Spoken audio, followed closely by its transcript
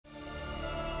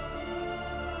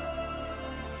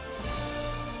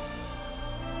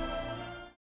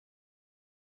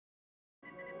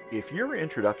If your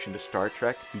introduction to Star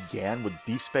Trek began with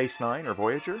Deep Space Nine or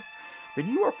Voyager, then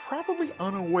you are probably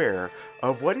unaware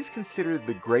of what is considered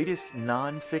the greatest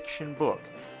non-fiction book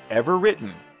ever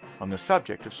written on the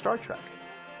subject of Star Trek.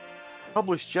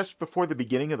 Published just before the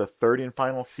beginning of the third and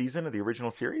final season of the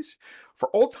original series, for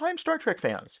old-time Star Trek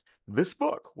fans, this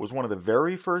book was one of the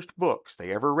very first books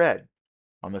they ever read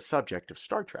on the subject of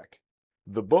Star Trek.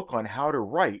 The book on how to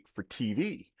write for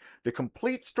TV, the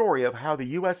complete story of how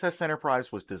the USS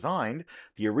Enterprise was designed,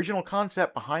 the original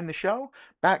concept behind the show,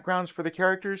 backgrounds for the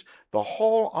characters, the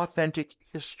whole authentic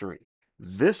history.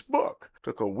 This book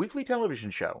took a weekly television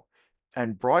show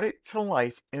and brought it to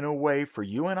life in a way for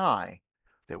you and I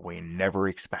that we never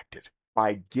expected,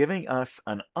 by giving us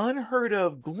an unheard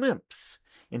of glimpse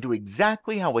into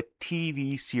exactly how a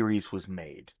TV series was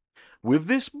made. With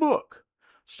this book,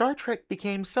 Star Trek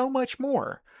became so much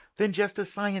more than just a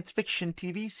science fiction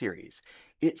TV series.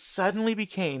 It suddenly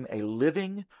became a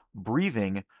living,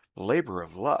 breathing labor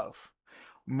of love.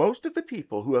 Most of the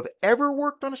people who have ever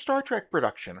worked on a Star Trek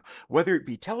production, whether it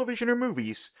be television or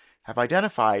movies, have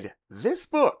identified this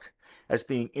book as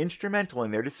being instrumental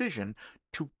in their decision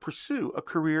to pursue a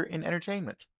career in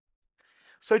entertainment.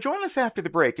 So join us after the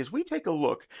break as we take a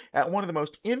look at one of the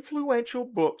most influential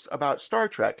books about Star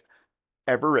Trek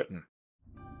ever written.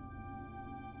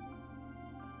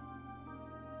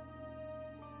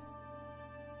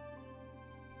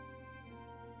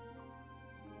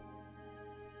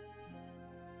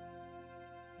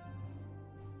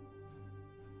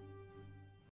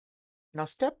 Now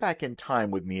step back in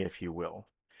time with me, if you will.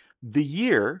 The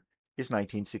year is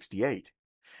 1968.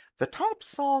 The top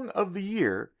song of the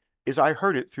year is I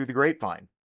Heard It Through the Grapevine.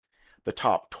 The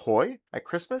top toy at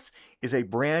Christmas is a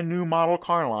brand new model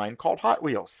car line called Hot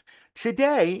Wheels.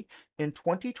 Today, in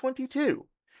 2022,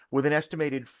 with an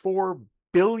estimated 4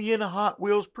 billion Hot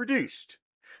Wheels produced,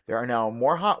 there are now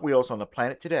more Hot Wheels on the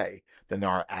planet today than there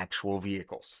are actual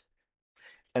vehicles.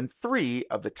 And 3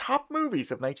 of the top movies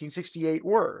of 1968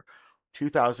 were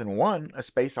 2001: A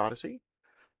Space Odyssey,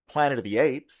 Planet of the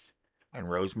Apes, and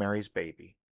Rosemary's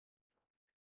Baby.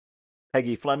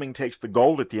 Peggy Fleming takes the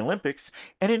gold at the Olympics,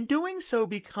 and in doing so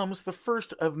becomes the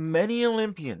first of many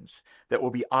Olympians that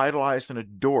will be idolized and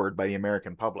adored by the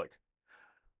American public.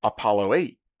 Apollo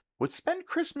 8 would spend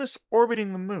Christmas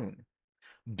orbiting the moon.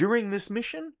 During this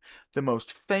mission, the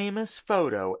most famous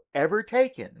photo ever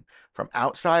taken from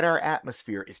outside our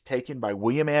atmosphere is taken by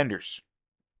William Anders,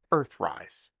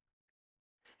 Earthrise.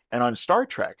 And on Star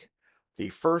Trek, the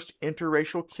first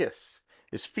interracial kiss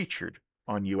is featured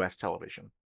on U.S.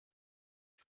 television.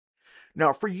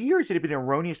 Now, for years it had been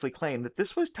erroneously claimed that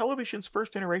this was television's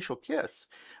first interracial kiss,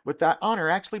 but that honor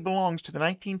actually belongs to the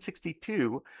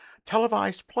 1962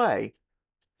 televised play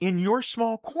In Your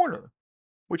Small Corner,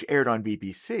 which aired on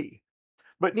BBC.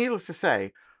 But needless to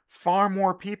say, far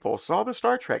more people saw the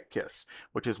Star Trek kiss,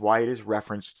 which is why it is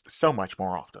referenced so much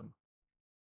more often.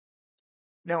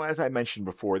 Now, as I mentioned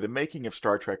before, the making of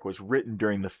Star Trek was written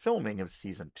during the filming of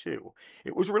Season 2.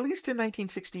 It was released in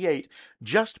 1968,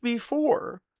 just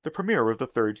before the premiere of the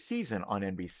third season on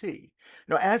NBC.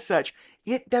 Now, as such,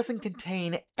 it doesn't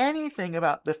contain anything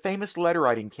about the famous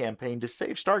letter-writing campaign to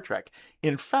save Star Trek.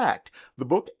 In fact, the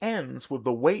book ends with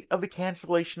the weight of the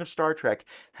cancellation of Star Trek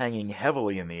hanging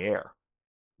heavily in the air.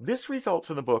 This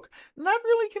results in the book not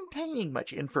really containing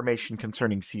much information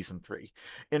concerning Season 3.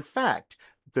 In fact,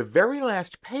 the very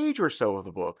last page or so of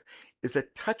the book is a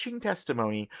touching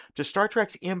testimony to Star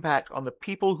Trek's impact on the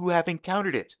people who have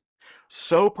encountered it.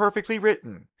 So perfectly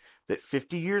written that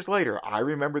 50 years later, I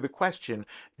remember the question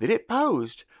that it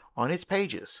posed on its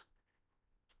pages.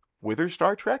 Whither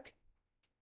Star Trek?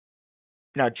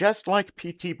 Now, just like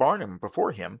P.T. Barnum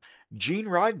before him, Gene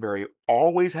Roddenberry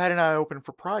always had an eye open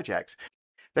for projects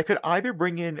that could either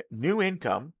bring in new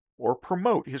income or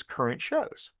promote his current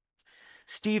shows.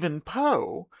 Stephen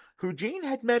Poe, who Gene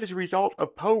had met as a result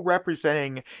of Poe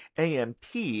representing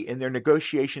AMT in their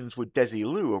negotiations with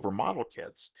Desilu over model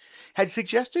kits, had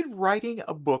suggested writing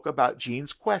a book about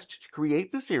Gene's quest to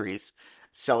create the series,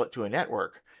 sell it to a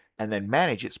network, and then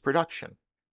manage its production.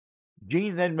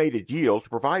 Gene then made a deal to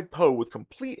provide Poe with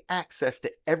complete access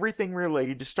to everything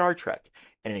related to Star Trek,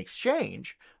 and in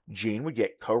exchange, Gene would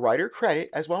get co-writer credit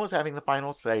as well as having the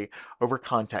final say over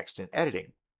context and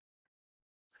editing.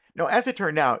 Now, as it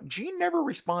turned out, Gene never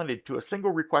responded to a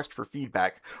single request for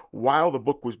feedback while the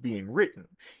book was being written.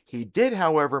 He did,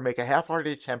 however, make a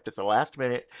half-hearted attempt at the last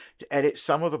minute to edit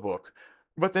some of the book,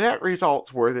 but the net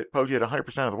results were that Poe did 100%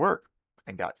 of the work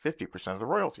and got 50% of the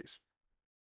royalties.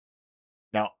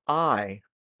 Now, I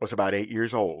was about 8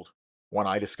 years old when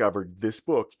I discovered this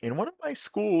book in one of my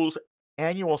school's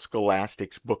annual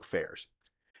scholastics book fairs.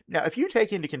 Now, if you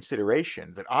take into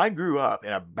consideration that I grew up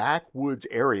in a backwoods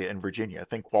area in Virginia,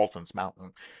 think Walton's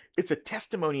Mountain, it's a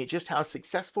testimony at just how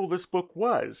successful this book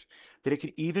was that it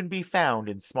could even be found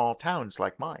in small towns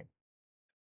like mine.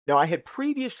 Now, I had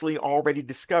previously already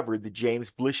discovered the James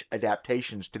Blish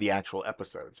adaptations to the actual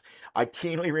episodes. I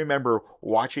keenly remember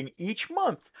watching each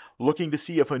month, looking to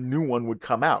see if a new one would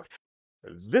come out.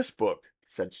 This book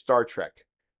said Star Trek,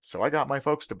 so I got my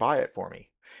folks to buy it for me.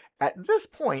 At this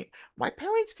point, my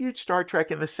parents viewed Star Trek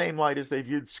in the same light as they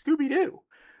viewed Scooby Doo.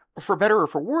 For better or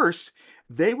for worse,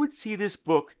 they would see this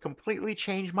book completely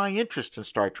change my interest in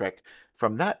Star Trek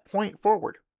from that point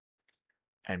forward.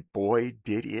 And boy,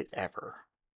 did it ever.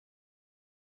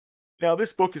 Now,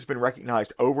 this book has been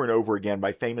recognized over and over again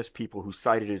by famous people who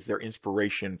cite it as their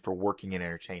inspiration for working in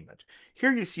entertainment.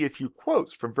 Here you see a few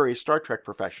quotes from various Star Trek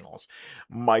professionals: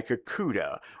 Mike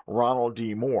Okuda, Ronald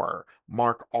D. Moore,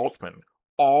 Mark Altman,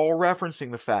 all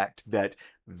referencing the fact that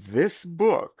this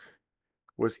book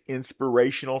was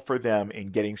inspirational for them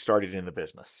in getting started in the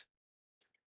business.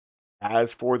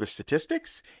 As for the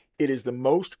statistics, it is the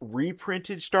most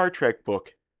reprinted Star Trek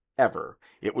book ever.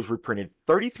 It was reprinted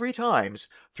 33 times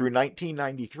through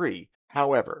 1993.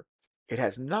 However, it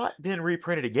has not been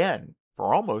reprinted again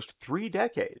for almost 3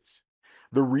 decades.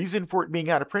 The reason for it being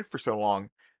out of print for so long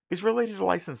is related to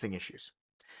licensing issues.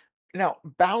 Now,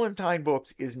 Ballantine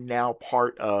Books is now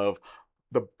part of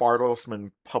the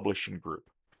Bartelsman Publishing Group.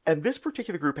 And this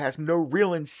particular group has no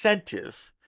real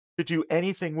incentive to do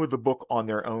anything with the book on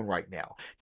their own right now.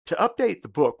 To update the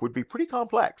book would be pretty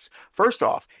complex. First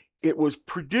off, it was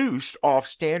produced off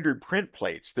standard print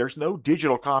plates. There's no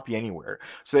digital copy anywhere.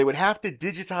 So they would have to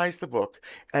digitize the book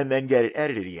and then get it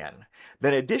edited again.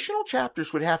 Then additional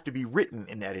chapters would have to be written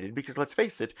and edited because, let's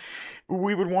face it,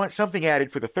 we would want something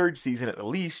added for the third season at the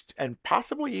least, and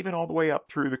possibly even all the way up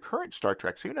through the current Star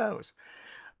Treks. Who knows?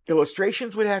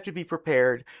 Illustrations would have to be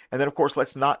prepared, and then, of course,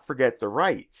 let's not forget the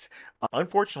rights.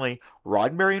 Unfortunately,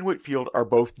 Roddenberry and Whitfield are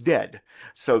both dead,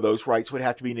 so those rights would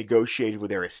have to be negotiated with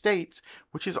their estates,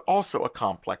 which is also a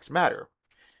complex matter.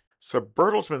 So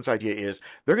Bertelsmann's idea is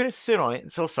they're going to sit on it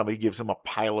until somebody gives them a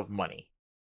pile of money.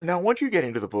 Now, once you get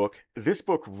into the book, this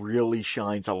book really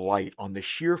shines a light on the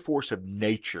sheer force of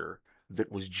nature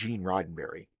that was Gene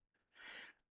Roddenberry.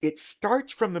 It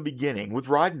starts from the beginning with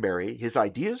Roddenberry, his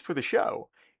ideas for the show,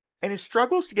 and his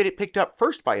struggles to get it picked up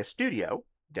first by a studio,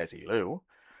 Desilu,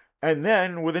 and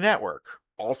then with a network,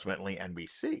 ultimately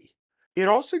NBC. It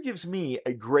also gives me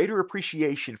a greater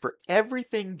appreciation for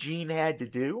everything Gene had to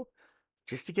do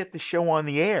just to get the show on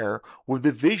the air with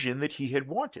the vision that he had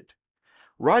wanted.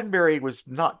 Roddenberry was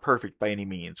not perfect by any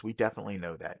means. We definitely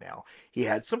know that now. He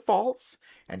had some faults,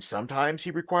 and sometimes he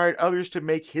required others to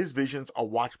make his visions a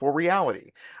watchable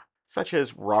reality, such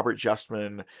as Robert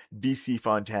Justman, D.C.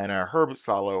 Fontana, Herb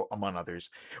Solow, among others.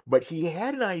 But he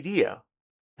had an idea,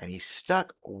 and he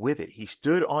stuck with it. He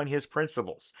stood on his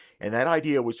principles, and that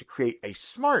idea was to create a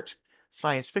smart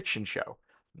science fiction show,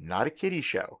 not a kiddie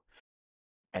show.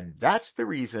 And that's the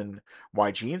reason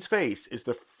why Gene's face is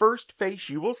the first face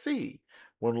you will see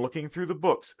when looking through the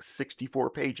book's 64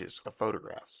 pages of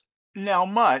photographs. Now,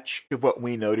 much of what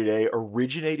we know today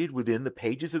originated within the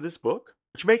pages of this book,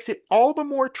 which makes it all the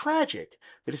more tragic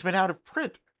that it's been out of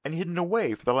print and hidden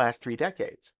away for the last 3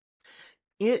 decades.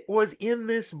 It was in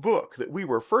this book that we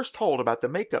were first told about the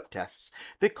makeup tests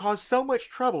that caused so much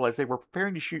trouble as they were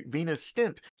preparing to shoot Venus'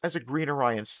 stint as a Green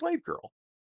Orion slave girl.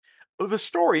 The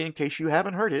story, in case you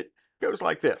haven't heard it, goes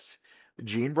like this.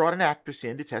 Gene brought an actress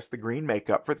in to test the green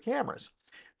makeup for the cameras.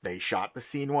 They shot the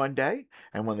scene one day,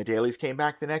 and when the dailies came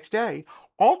back the next day,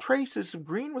 all traces of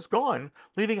green was gone,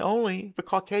 leaving only the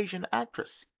Caucasian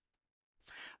actress.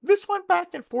 This went back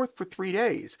and forth for 3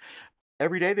 days.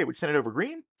 Every day they would send it over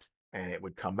green, and it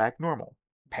would come back normal.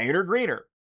 Paint her greener,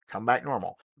 come back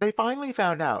normal. They finally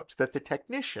found out that the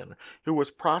technician who was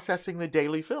processing the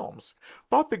daily films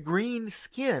thought the green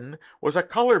skin was a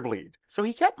color bleed, so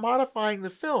he kept modifying the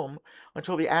film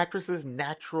until the actress's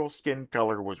natural skin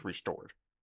color was restored.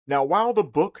 Now, while the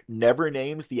book never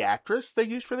names the actress they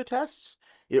used for the tests,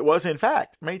 it was in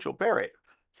fact Majel Barrett.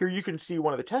 Here you can see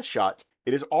one of the test shots.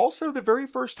 It is also the very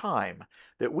first time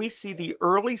that we see the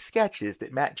early sketches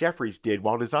that Matt Jeffries did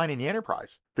while designing the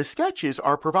Enterprise. The sketches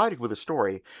are provided with a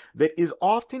story that is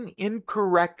often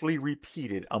incorrectly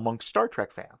repeated among Star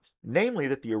Trek fans, namely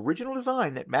that the original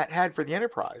design that Matt had for the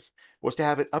Enterprise was to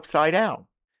have it upside down,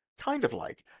 kind of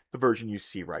like the version you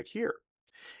see right here.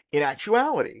 In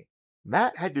actuality,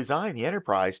 Matt had designed the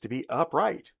Enterprise to be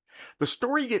upright. The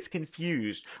story gets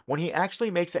confused when he actually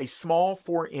makes a small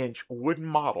 4-inch wooden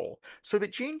model so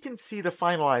that Gene can see the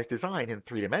finalized design in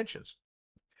 3 dimensions.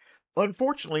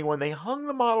 Unfortunately, when they hung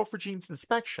the model for Gene's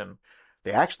inspection,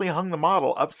 they actually hung the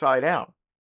model upside down.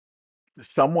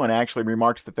 Someone actually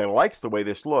remarked that they liked the way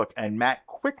this looked, and Matt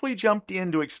quickly jumped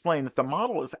in to explain that the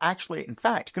model is actually, in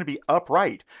fact, going to be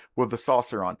upright with the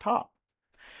saucer on top.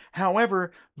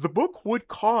 However, the book would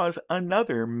cause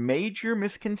another major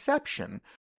misconception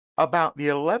about the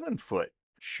 11-foot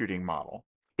shooting model.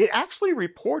 It actually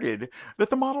reported that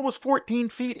the model was 14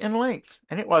 feet in length,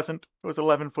 and it wasn't. It was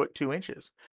 11 foot 2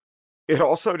 inches. It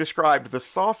also described the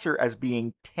saucer as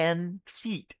being 10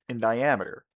 feet in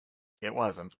diameter. It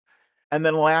wasn't. And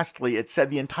then lastly, it said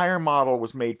the entire model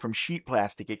was made from sheet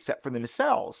plastic except for the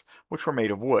nacelles, which were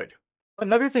made of wood.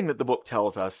 Another thing that the book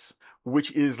tells us,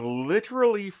 which is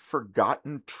literally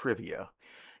forgotten trivia,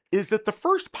 is that the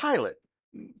first pilot,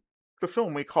 the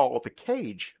film we call The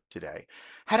Cage today,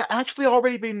 had actually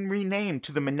already been renamed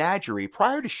to The Menagerie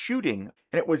prior to shooting,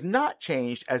 and it was not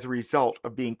changed as a result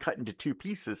of being cut into two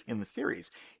pieces in the series.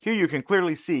 Here you can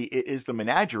clearly see it is The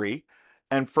Menagerie,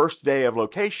 and first day of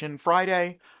location,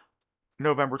 Friday,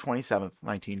 November 27th,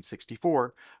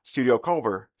 1964, Studio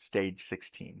Culver, Stage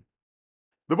 16.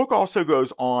 The book also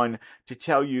goes on to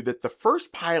tell you that the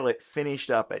first pilot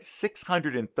finished up at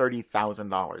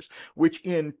 $630,000, which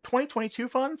in 2022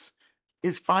 funds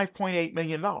is $5.8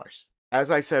 million. As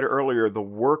I said earlier, the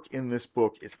work in this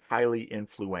book is highly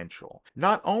influential.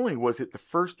 Not only was it the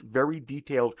first very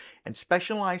detailed and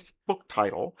specialized book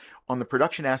title on the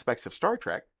production aspects of Star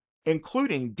Trek,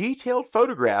 including detailed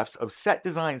photographs of set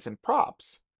designs and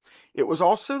props, it was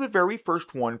also the very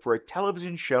first one for a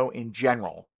television show in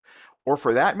general, or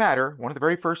for that matter, one of the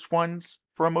very first ones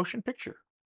for a motion picture.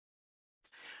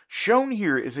 Shown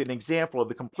here is an example of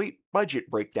the complete budget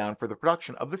breakdown for the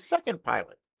production of the second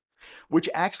pilot, which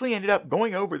actually ended up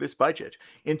going over this budget.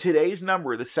 In today's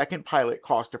number, the second pilot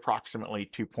cost approximately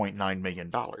 $2.9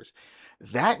 million.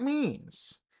 That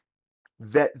means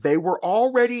that they were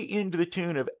already into the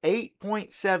tune of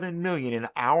 8.7 million in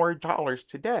our dollars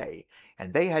today,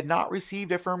 and they had not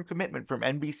received a firm commitment from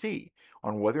NBC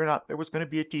on whether or not there was going to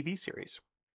be a TV series.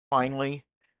 Finally,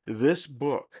 this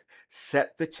book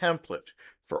set the template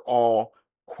for all,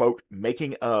 quote,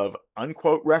 making of,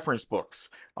 unquote, reference books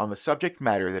on the subject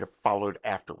matter that have followed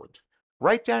afterward.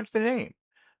 Right down to the name.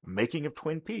 Making of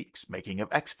Twin Peaks, making of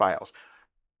X-Files.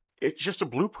 It's just a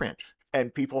blueprint,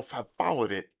 and people have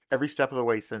followed it every step of the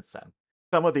way since then.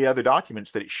 Some of the other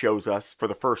documents that it shows us for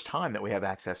the first time that we have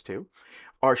access to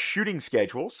are shooting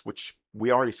schedules, which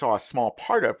we already saw a small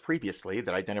part of previously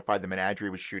that identified the Menagerie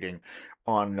was shooting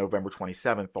on November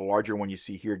 27th. The larger one you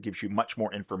see here gives you much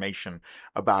more information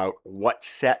about what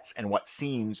sets and what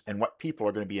scenes and what people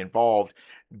are going to be involved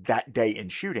that day in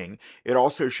shooting. It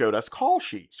also showed us call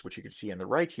sheets, which you can see on the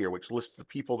right here, which list the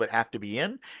people that have to be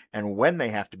in and when they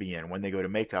have to be in, when they go to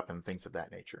makeup and things of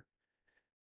that nature.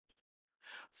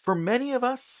 For many of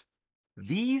us,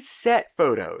 these set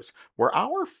photos were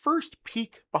our first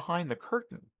peek behind the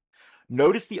curtain.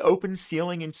 Notice the open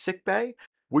ceiling in sickbay,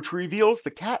 which reveals the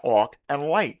catwalk and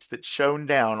lights that shone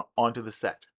down onto the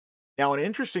set. Now, an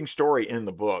interesting story in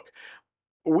the book,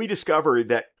 we discovered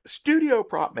that studio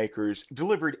prop makers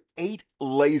delivered 8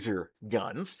 laser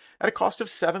guns at a cost of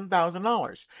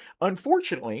 $7,000.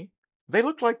 Unfortunately, they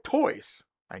looked like toys,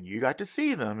 and you got to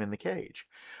see them in the cage.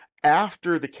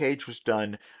 After the cage was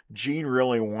done, Gene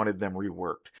really wanted them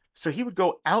reworked. So he would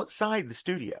go outside the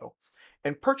studio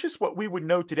and purchase what we would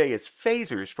know today as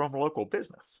phasers from a local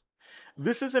business.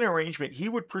 This is an arrangement he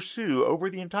would pursue over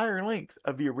the entire length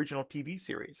of the original TV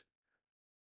series.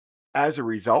 As a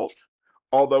result,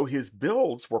 although his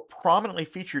builds were prominently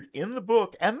featured in the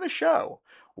book and the show,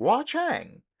 Hua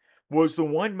Chang was the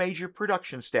one major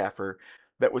production staffer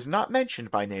that was not mentioned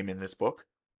by name in this book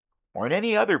or in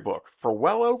any other book for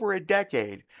well over a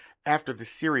decade after the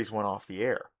series went off the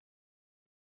air.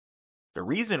 The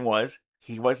reason was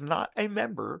he was not a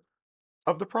member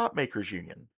of the Prop Makers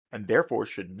Union and therefore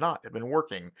should not have been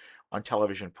working on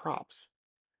television props.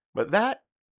 But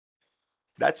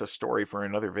that's a story for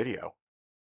another video.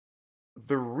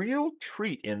 The real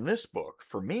treat in this book,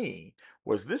 for me,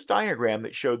 was this diagram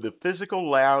that showed the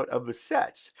physical layout of the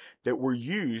sets that were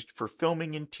used for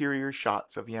filming interior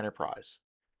shots of the Enterprise.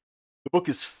 The book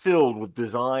is filled with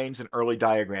designs and early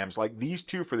diagrams like these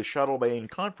two for the shuttle bay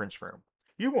and conference room.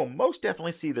 You will most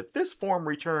definitely see that this form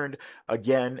returned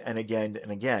again and again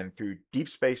and again through Deep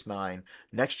Space Nine,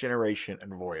 Next Generation,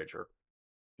 and Voyager.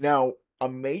 Now, a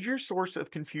major source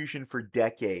of confusion for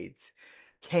decades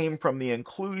came from the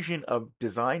inclusion of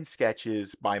design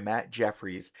sketches by Matt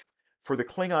Jeffries for the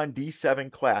Klingon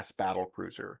D7 class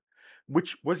battlecruiser,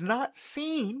 which was not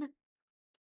seen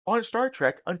on Star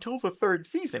Trek until the third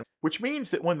season, which means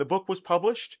that when the book was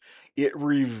published, it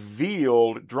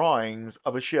revealed drawings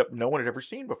of a ship no one had ever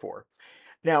seen before.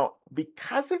 Now,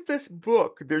 because of this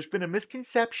book, there's been a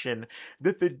misconception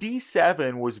that the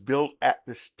D7 was built at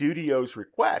the studio's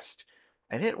request,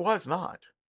 and it was not.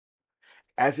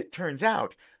 As it turns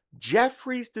out,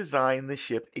 Jeffries designed the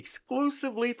ship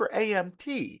exclusively for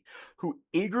AMT, who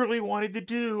eagerly wanted to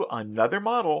do another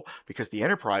model because the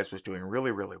Enterprise was doing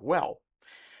really, really well.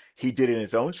 He did it in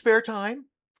his own spare time,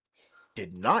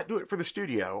 did not do it for the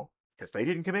studio because they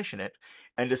didn't commission it,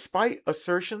 and despite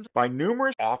assertions by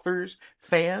numerous authors,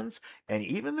 fans, and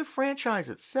even the franchise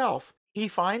itself, he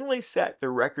finally set the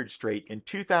record straight in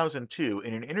 2002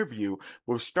 in an interview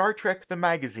with Star Trek the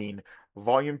Magazine,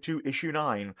 Volume 2, Issue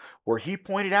 9, where he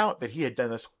pointed out that he had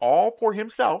done this all for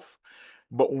himself,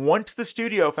 but once the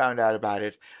studio found out about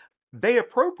it, they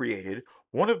appropriated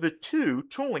one of the two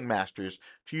tooling masters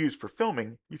to use for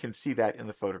filming. You can see that in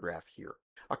the photograph here.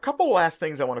 A couple last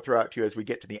things I want to throw out to you as we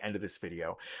get to the end of this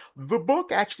video. The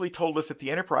book actually told us that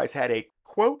the Enterprise had a,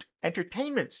 quote,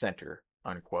 entertainment center,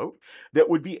 unquote, that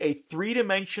would be a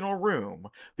three-dimensional room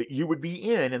that you would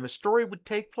be in and the story would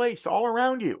take place all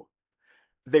around you.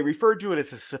 They referred to it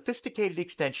as a sophisticated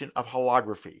extension of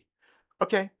holography.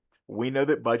 Okay, we know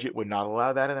that budget would not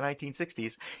allow that in the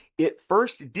 1960s. It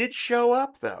first did show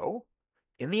up, though,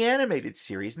 in the animated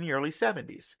series in the early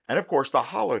 70s. And of course, the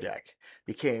holodeck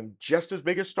became just as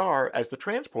big a star as the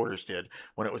transporters did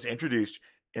when it was introduced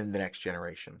in The Next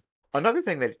Generation. Another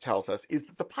thing that it tells us is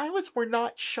that the pilots were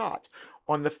not shot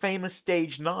on the famous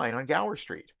Stage 9 on Gower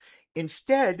Street.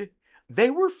 Instead, they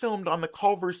were filmed on the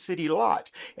Culver City lot,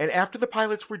 and after the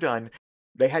pilots were done,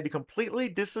 they had to completely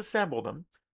disassemble them,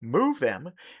 move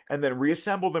them, and then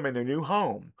reassemble them in their new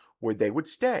home, where they would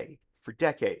stay for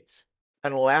decades.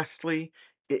 And lastly,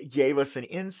 it gave us an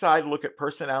inside look at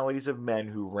personalities of men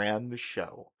who ran the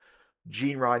show.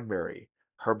 Gene Roddenberry,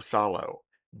 Herb Solow,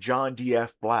 John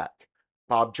D.F. Black,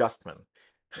 Bob Justman.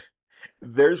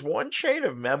 There's one chain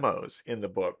of memos in the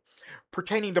book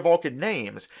pertaining to Vulcan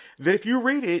names that if you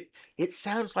read it, it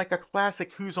sounds like a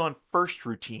classic Who's on First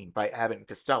routine by Abbott and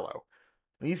Costello.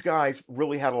 These guys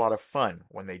really had a lot of fun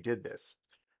when they did this.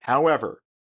 However,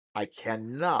 I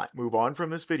cannot move on from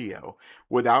this video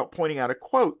without pointing out a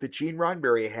quote that Gene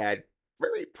Roddenberry had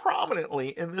very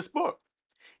prominently in this book.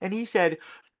 And he said,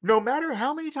 "No matter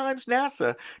how many times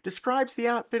NASA describes the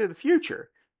outfit of the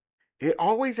future, it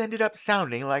always ended up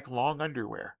sounding like long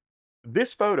underwear."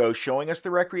 This photo showing us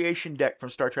the recreation deck from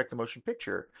Star Trek the Motion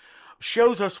Picture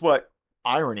shows us what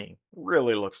irony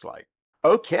really looks like.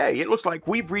 Okay, it looks like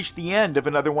we've reached the end of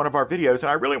another one of our videos,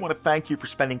 and I really want to thank you for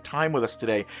spending time with us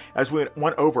today as we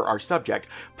went over our subject.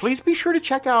 Please be sure to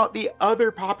check out the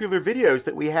other popular videos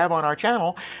that we have on our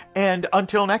channel, and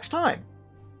until next time,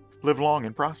 live long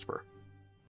and prosper.